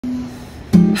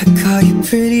I call you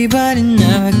pretty, but it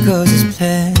never goes as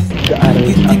planned.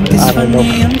 You think it's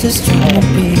funny, I'm just trying to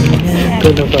be a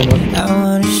man. I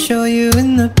wanna show you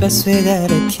in the best way that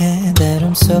I can that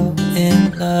I'm so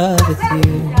in love with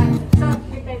you.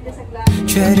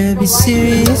 Try to be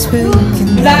serious, but you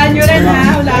can never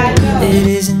tell. It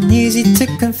isn't easy to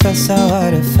confess how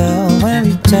hard I felt when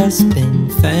we've just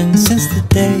been friends since the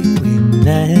day we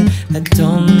met. I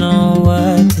don't know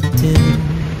what to do,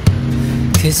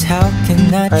 'cause how can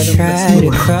I try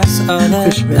to cross all the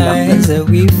lines that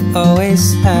we've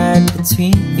always had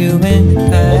between you and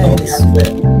us?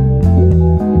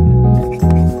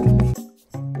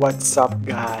 What's up,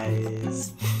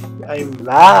 guys? I'm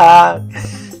back!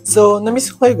 So,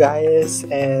 na-miss ko kayo, guys,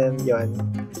 and yun,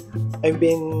 I've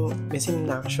been missing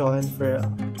in action for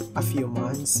a few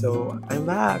months, so I'm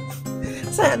back.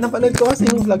 Kasi napanood ko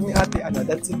kasi yung vlog ni ate,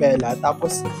 that's si Bella,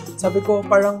 tapos sabi ko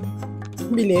parang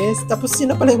bilis, tapos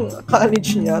yun na pala yung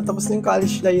college niya, tapos yung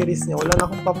college diaries niya, wala na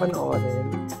akong papanoorin.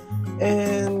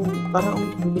 And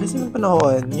parang bilis ng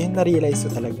panahon, yun na-realize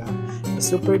ko talaga, na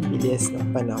super bilis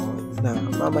ng panahon, na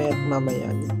mamaya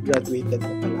graduated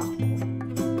na pala ako.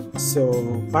 So,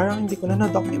 parang hindi ko na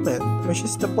na-document, which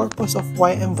is the purpose of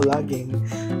why I'm vlogging,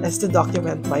 is to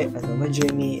document my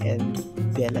journey in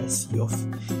dlsu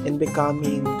in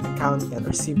becoming accountant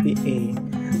or CPA.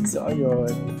 So,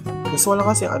 ayun. Gusto ko lang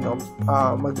kasi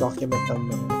mag-document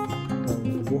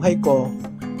ng buhay ko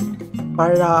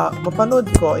para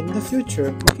mapanood ko in the future,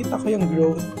 makita ko yung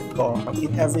growth ko in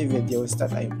every videos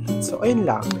that I made. So, ayun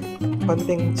lang.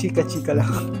 Konting chika-chika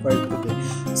lang for today.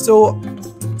 So,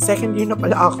 second year na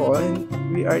pala ako and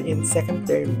we are in second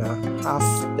term na, half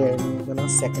term na ng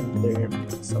second term.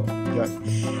 So, yun.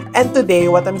 And today,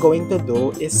 what I'm going to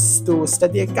do is to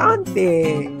study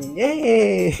accounting.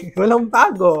 Yay! Walang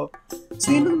bago. So,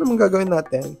 yun lang naman gagawin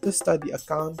natin, to study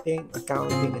accounting.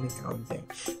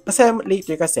 Kasi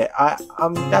later kasi,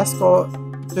 class ko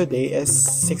today is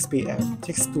 6 p.m.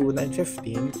 6 to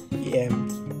 9:15 p.m.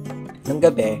 ng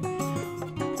gabi.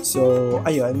 So,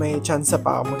 ayun, may chance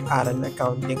pa ako mag-aral ng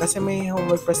accounting kasi may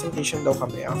homework presentation daw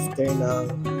kami after ng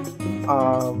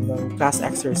class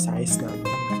exercise namin.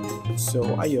 So,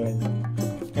 ayun.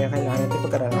 Kaya kailangan natin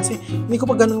pag-aralan. Kasi hindi ko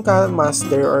pa ganun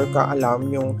ka-master or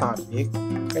ka-alam yung topic.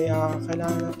 Kaya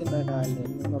kailangan natin aralin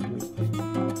yung mabuti.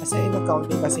 Kasi in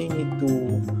accounting, kasi you need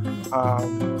to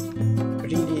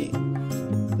really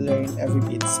learn every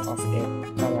bits of it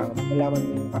para malaman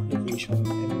mo yung application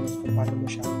and kung paano mo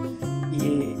siya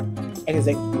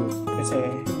i-execute. Kasi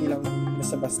hindi lang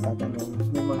basta-basta ganun.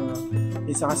 May mga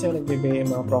isa kasi yung nagbibigay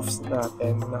yung mga profs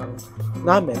natin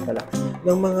namin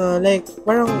ng mga like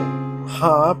parang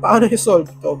paano i-solve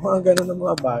to? Mga ganun ng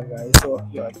mga bagay. So,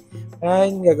 yun.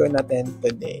 Kaya yung gagawin natin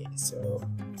today. So,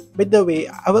 by the way,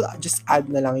 I will just add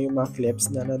na lang yung mga clips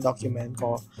na na-document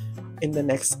ko in the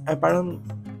next, parang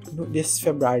this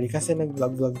February kasi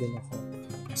nag-vlog din ako.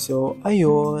 So,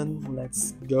 ayun.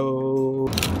 Let's go!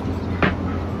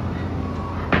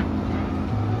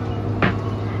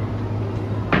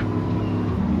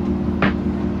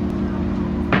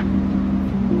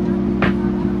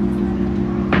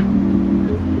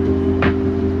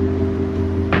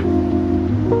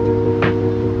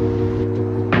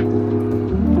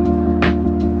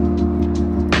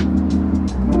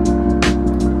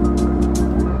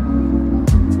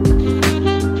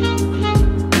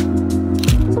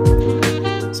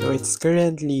 It's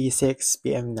currently 6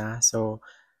 p.m. na. So,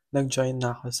 nag-join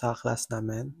na ako sa class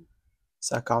namin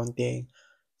sa accounting.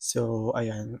 So,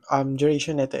 ayan.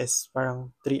 Duration nito is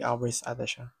parang 3 hours ata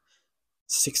siya.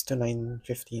 6 to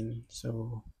 9:15.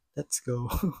 So, let's go.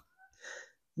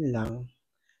 Yun lang.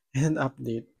 And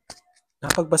update.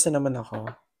 Nakapagbasa naman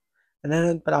ako.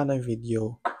 Nanonood pala ako ng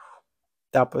video.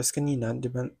 Tapos kanina,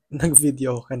 di ba,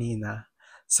 nag-video ako kanina.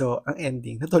 So, ang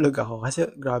ending, natulog ako. Kasi,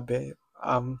 grabe,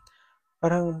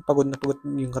 parang pagod na pagod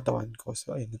yung katawan ko.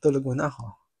 So, ayun, natulog muna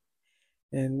ako.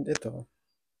 And ito,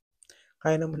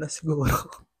 kaya naman na siguro.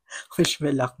 Wish me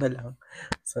luck na lang.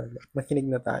 So, makinig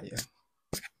na tayo.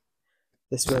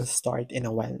 This will start in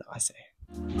a while na kasi.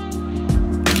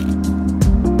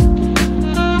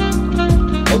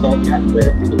 Hold on, yeah.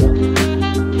 Wait,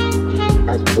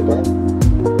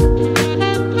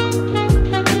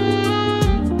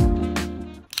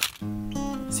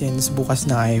 since bukas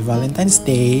na ay Valentine's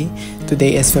Day,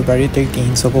 today is February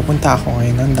 13, so pupunta ako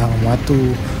ngayon ng Dangwa to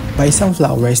buy some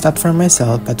flowers, not for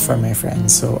myself, but for my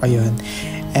friends. So, ayun.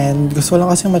 And gusto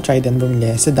lang kasi matry din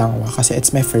bumili sa Dangwa kasi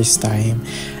it's my first time.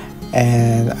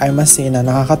 And I must say na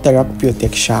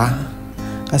nakaka-therapeutic siya.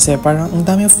 Kasi parang ang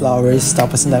dami flowers,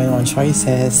 tapos ang dami mga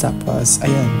choices, tapos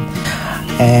ayun.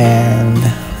 And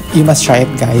you must try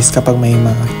it guys kapag may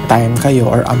mga time kayo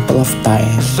or ample of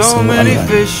time. So ayun,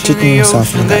 treat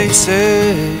yourself na guys.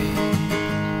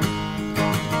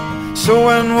 So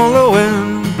when will the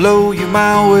wind blow you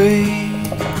my way?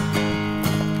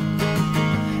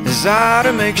 Desire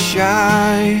to make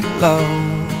shy love.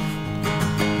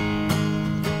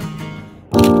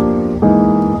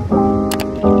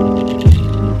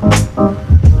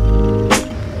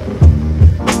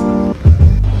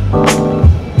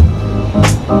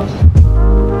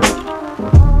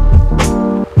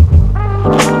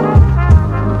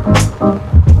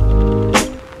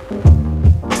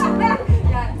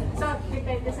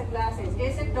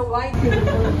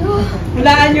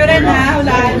 Hulaan nyo rin ha,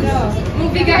 hulaan nyo.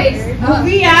 Movie guys.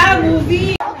 Movie ha,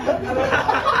 movie.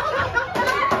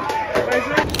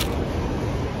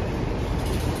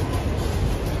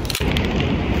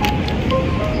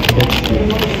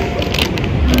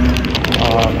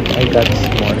 I got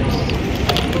s'mores.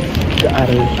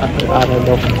 Aral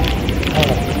daw.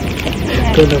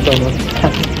 Ito na to mo.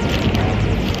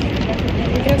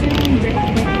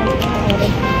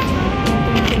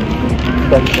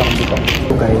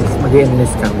 So guys,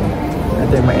 mag-endless kami.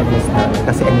 Ito yung ma-endless na.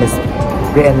 Kasi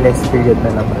endless period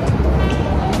na naman.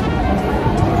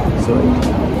 So,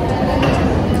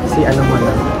 si ano mo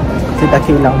na. Si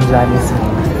Dakilang Janice.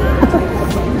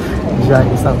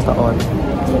 Janice ang taon.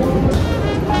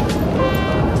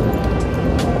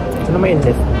 Ano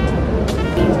ma-endless?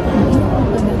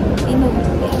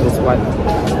 This one.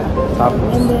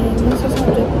 Tapos. And then, yung sa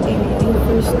subject area, yung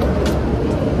first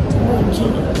G.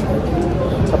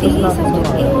 Tapos na ako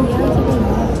subject area, sabi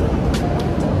mo.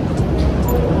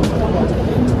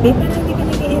 Babe, parang hindi ka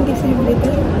nag-i-index sa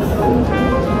everything.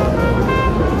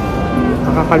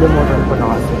 Nakakalimutan ko na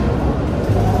kasi.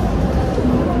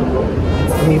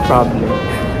 It's me problem.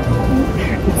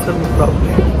 It's a me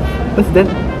problem. Tapos then,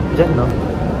 dyan no?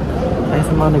 Ay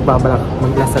sa mga nagbabalak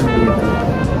maglasal dito.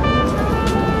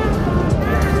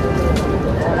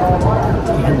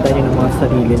 Ihanda nyo ng mga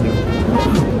sarili nyo.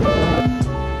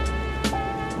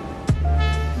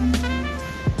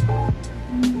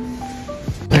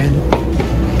 Well,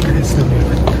 ayos na yun.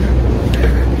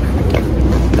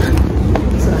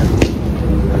 Saan?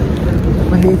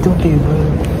 Maliit yung table.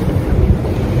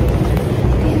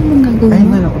 Kaya mong gagawin?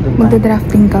 Ayun na lang ako dun.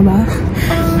 Magda-drafting ka ba?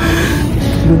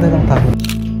 Doon na lang tayo.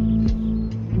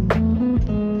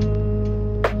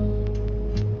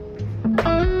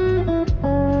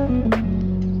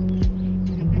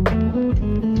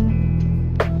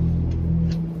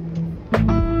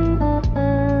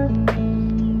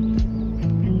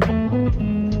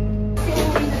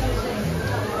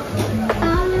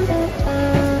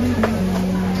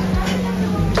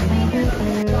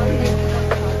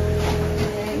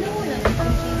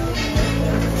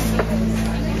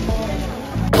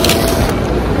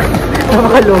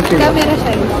 Napaka-low-key. Camera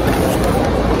siya yun.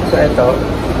 So ito,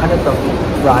 ano to?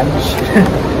 Brunch.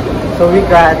 So we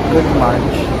got good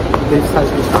lunch. Beef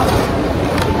salpicon.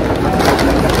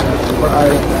 For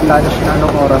our lunch na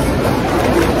anong oras na.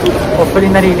 Hopefully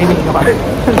naririnig nyo ka.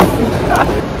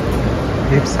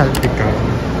 Beef salpicon.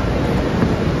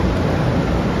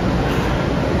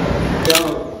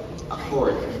 A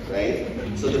chord, right?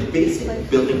 So the basic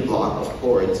building block of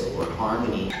chords or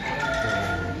harmony.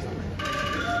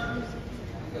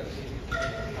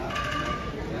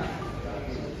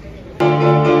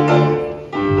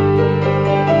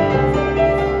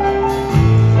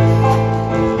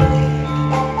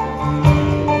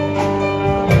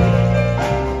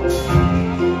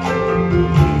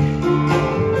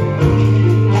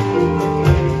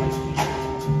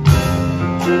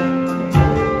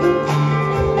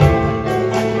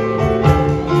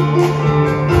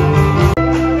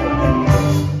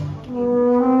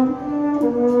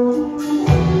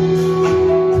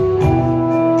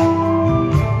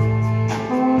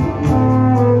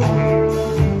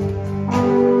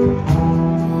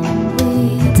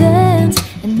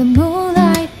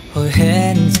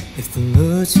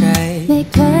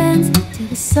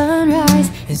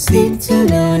 Sunrise and sleep till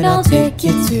noon. I'll take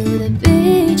you to the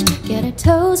beach, get our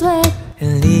toes wet,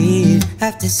 and leave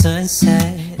after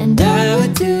sunset. And I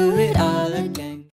would do it all